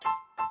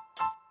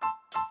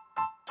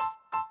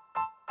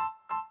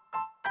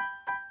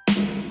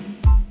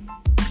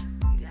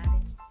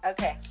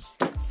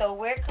So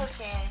we're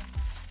cooking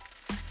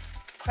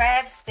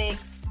crab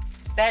sticks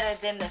better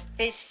than the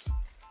fish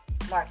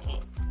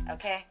market.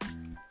 Okay.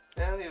 I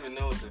don't even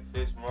know what the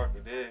fish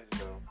market is,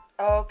 though.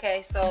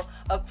 Okay, so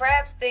a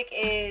crab stick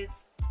is.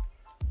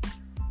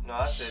 No,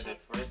 I said the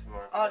fish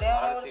market. Oh, they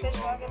don't know what the fish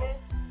market is?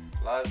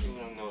 A lot of people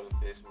don't know what the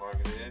fish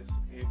market is.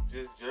 It's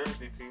just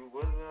Jersey people.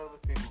 What do other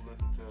people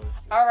listen to?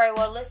 All right,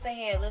 well, listen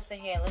here.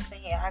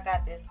 I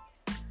got this.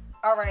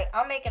 All right,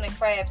 I'm making a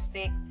crab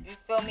stick. You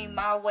feel me?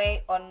 My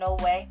way or no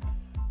way.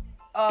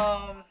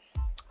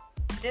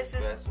 This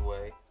is best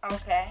way.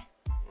 Okay.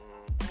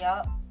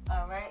 Yup.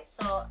 All right.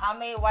 So I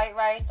made white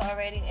rice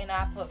already, and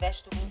I put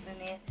vegetables in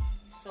there.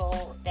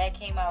 So that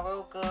came out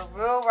real good.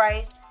 Real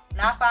rice,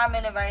 not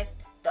 5-minute rice.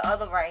 The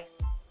other rice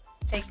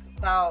take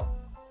about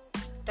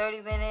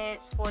 30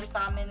 minutes,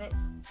 45 minutes.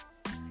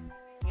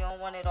 You don't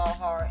want it all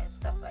hard and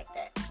stuff like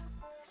that.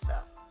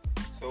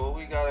 So what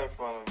we got in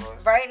front of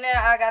us? Right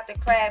now I got the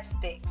crab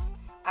sticks.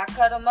 I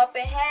cut them up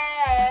in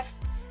half,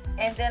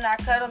 and then I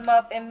cut them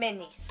up in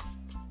minis.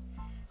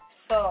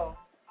 So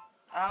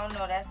I don't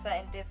know, that's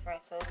something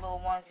different. So the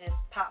little ones just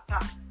pop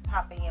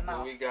in your mouth.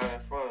 What we got in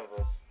front of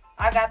us?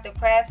 I got the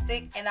crab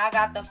stick, and I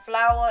got the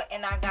flour,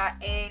 and I got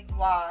egg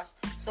wash.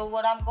 So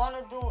what I'm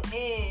gonna do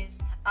is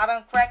I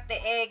done cracked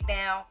the egg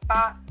down.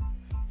 Pop.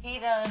 He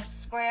done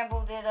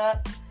scrambled it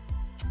up,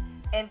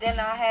 and then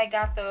I had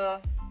got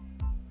the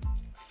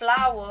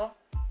flour,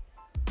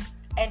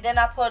 and then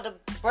I put the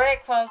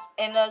breadcrumbs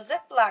in a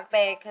Ziploc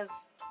bag, because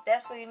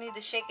that's where you need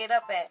to shake it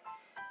up at.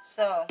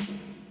 So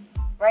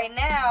right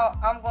now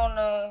I'm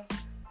gonna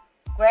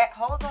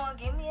hold on,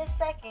 give me a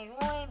second. You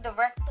ain't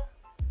director.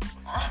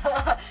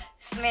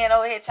 This man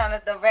over here trying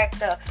to direct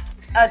the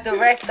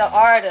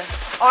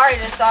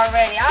artist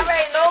already. I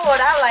already know what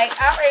I like.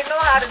 I already know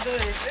how to do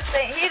this. This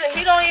ain't he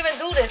don't even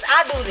do this.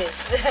 I do this.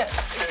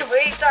 What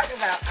are you talking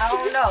about? I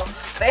don't know.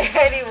 But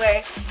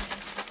anyway,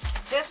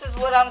 this is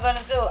what I'm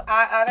gonna do.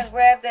 I done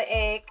grabbed the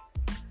egg.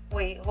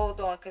 Wait, hold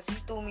on, cause he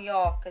threw me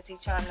off, cause he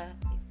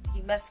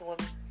messing with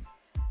me.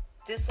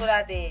 This is what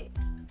I did.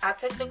 I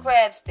took the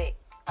crab stick.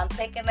 I'm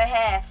taking the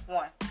half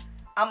one.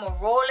 I'm gonna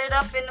roll it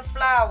up in the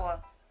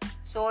flour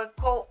so it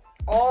coat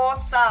all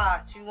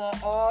sides. You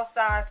want all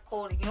sides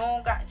coated. You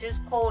don't got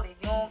just coat it.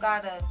 You don't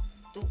gotta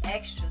do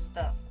extra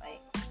stuff.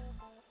 Like,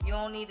 you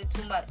don't need it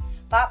too much.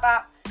 Pop,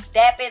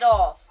 dap it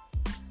off.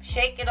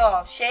 Shake it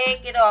off.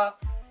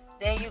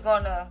 Then you're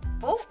gonna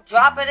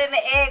drop it in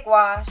the egg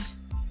wash.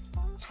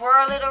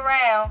 Twirl it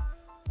around.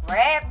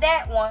 Grab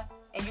that one,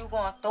 and you're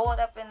gonna throw it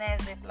up in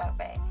that Ziploc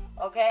bag.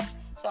 Okay?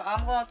 So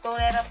I'm gonna throw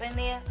that up in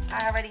there.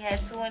 I already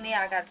had 2 in there.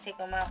 I gotta take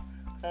them out,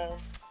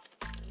 cause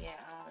yeah,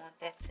 I don't want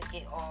that to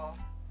get all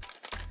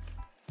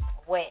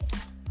wet.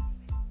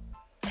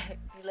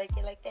 You like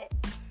it like that?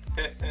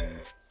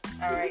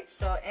 All right.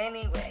 So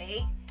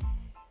anyway,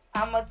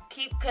 I'm gonna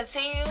keep going.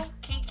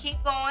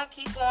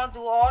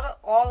 Do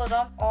all of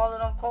them.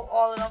 Coat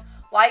all of them.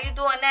 While you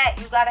doing that,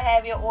 you gotta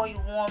have your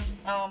oil warm,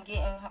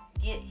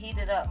 get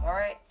heated up. All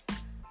right.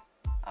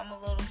 I'm a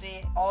little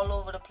bit all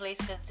over the place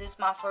because this is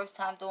my first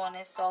time doing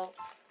this, so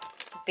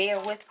bear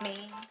with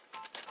me.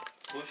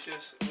 Put your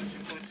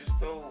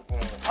stove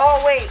on.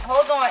 Oh, wait,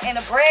 hold on. In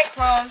the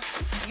breadcrumbs,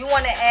 you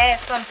want to add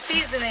some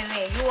seasoning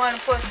in. You want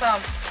to put some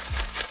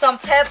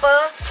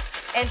pepper,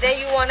 and then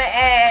you want to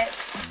add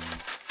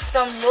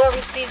some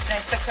Lori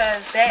seasoning,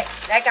 because that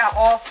got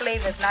all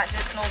flavors, not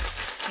just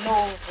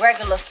no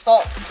regular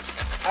salt.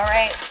 All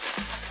right.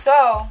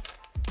 So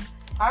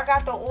I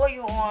got the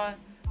oil on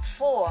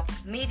 4,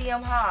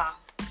 medium,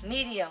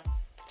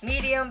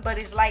 but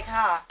it's like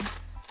high.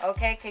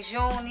 Okay, because you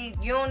don't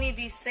need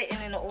these sitting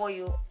in the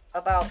oil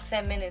about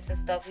 10 minutes and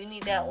stuff. You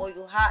need that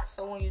oil hot,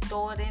 so when you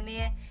throw it in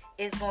there,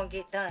 it's gonna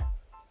get done.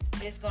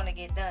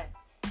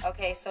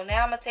 Okay, so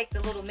now I'm gonna take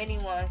the little mini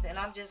ones, and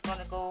I'm just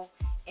gonna go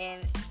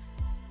and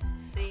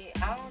see.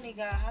 I only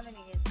got, how many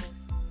is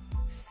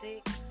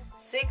this?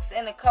 6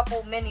 and a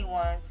couple mini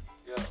ones.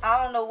 Yeah.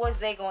 I don't know what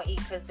they gonna eat,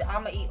 because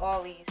I'm gonna eat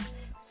all these.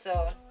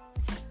 So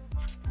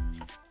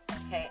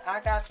okay, I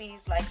got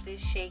these like this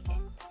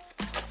shaking.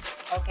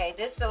 Okay,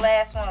 this is the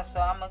last one,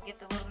 so I'm gonna get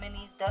the little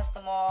minis, dust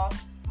them off.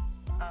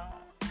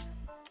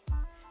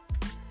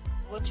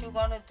 What you're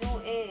gonna do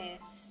is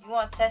you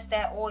want to test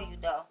that oil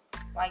though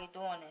while you're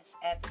doing this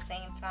at the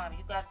same time.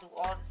 You gotta do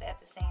all this at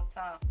the same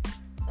time.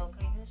 So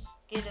can you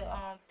get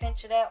a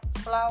pinch of that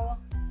flour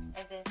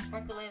and then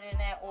sprinkle it in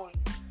that oil?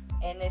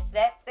 And if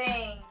that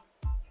thing,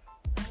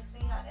 let me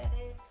see how that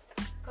is.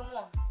 Come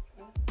on,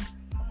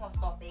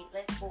 Salt Bait,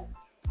 let's go.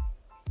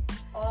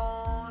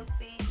 Oh,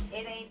 see,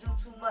 it ain't do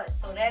too much,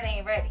 so that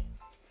ain't ready.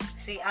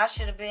 See, I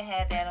should have been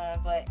had that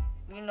on, but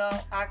you know,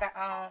 I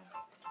got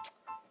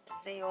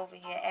Zay over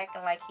here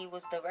acting like he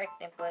was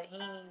directing, but he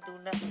ain't do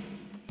nothing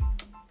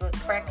but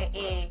crack an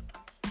egg.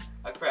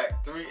 I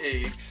cracked 3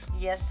 eggs.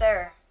 Yes,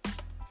 sir.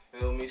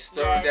 Feel me?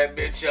 Stirred that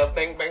bitch up.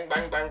 Bang, bang,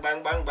 bang, bang,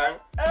 bang, bang, bang.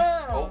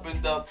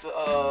 Opened up the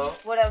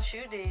What else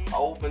you did? I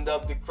opened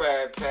up the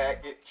crab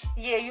package.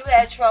 Yeah, you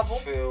had trouble.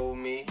 Feel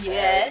me? Yes. I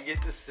had to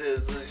get the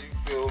scissors. You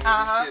feel me?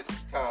 This shit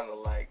is kind of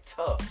like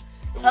tough.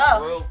 It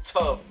tough. was real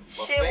tough.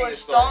 Shit was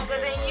stronger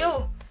than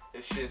you.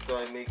 This shit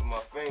started making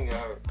my finger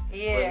hurt.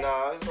 Yeah. But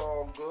nah, it's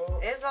all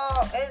good. It's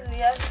all,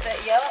 yes,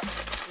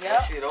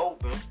 That shit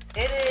open.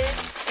 It is.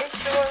 It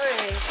sure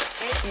is.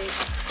 It is.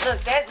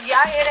 Look,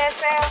 y'all hear that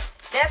sound?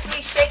 That's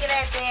me shaking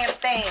that damn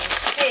thing.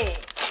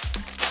 Shit.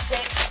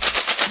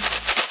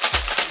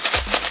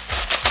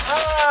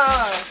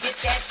 Get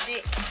that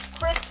shit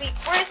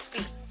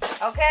crispy.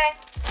 Okay?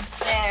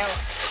 Now,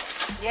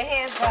 your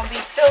hands gonna be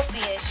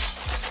filthy and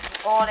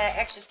all that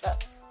extra stuff.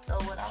 So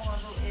what I'm gonna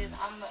do is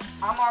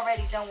I'm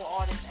already done with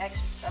all this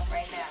extra stuff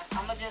right now.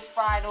 I'm gonna just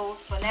fry those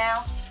for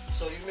now.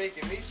 So you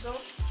making me some?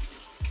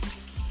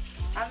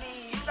 I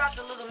mean, you got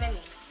the little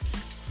minis.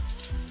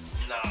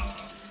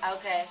 Nah.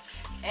 Okay.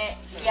 And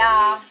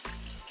y'all,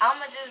 I'm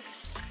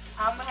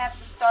gonna have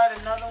to start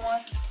another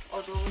one,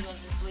 or do we gonna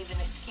just leave it?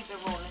 Keep it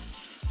rolling.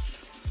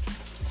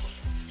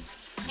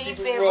 Keep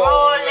it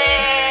rolling.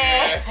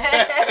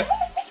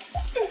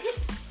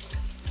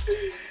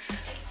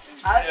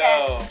 Okay.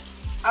 Yo.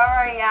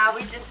 Alright, y'all.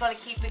 We just gonna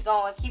keep it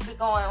going. Keep it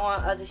going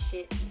on other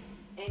shit.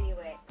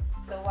 Anyway,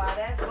 so while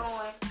that's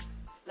going,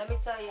 let me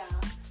tell y'all.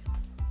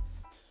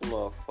 This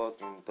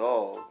motherfucking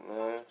dog,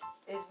 man.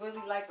 It's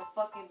really like a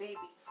fucking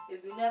baby.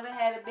 If you never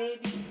had a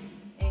baby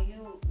and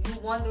you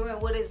wondering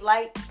what it's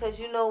like, because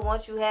you know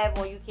once you have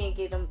one, you can't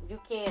get them. You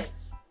can't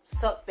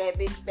suck that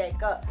bitch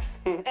back up.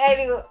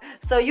 Anyway,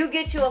 so you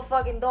get you a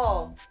fucking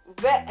dog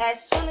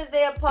as soon as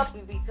they're a puppy,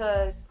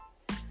 because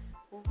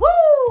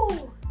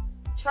woo,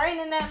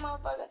 training that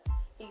motherfucker,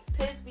 he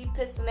be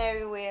pissing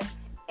everywhere,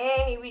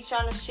 and he be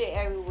trying to shit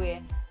everywhere.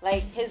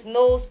 Like his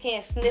nose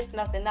can't sniff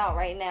nothing out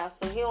right now,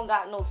 so he don't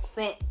got no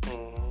scent.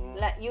 Mm-hmm.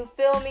 Like, you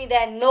feel me?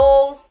 That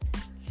nose.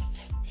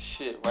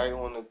 Shit, right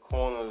on the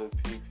corner of the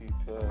pee-pee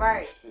pad.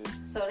 Right. Shit.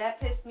 So that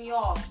pissed me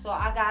off. So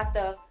I got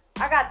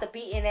the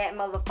beating that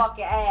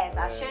motherfucking ass.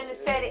 I shouldn't have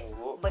said it,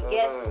 but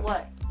guess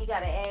what? He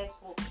got an ass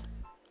whoop.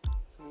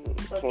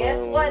 But guess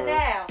what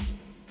now?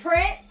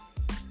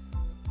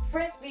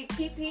 Prince be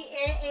pee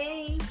and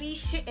he be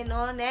shitting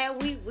on that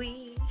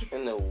wee.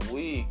 In a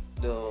week,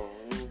 though.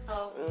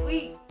 A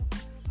week.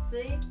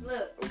 See?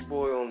 Look. The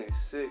boy only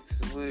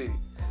 6 weeks.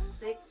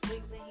 6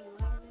 weeks and he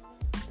learning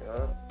it.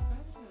 Yeah.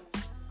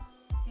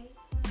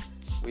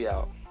 Mm-hmm. We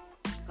out.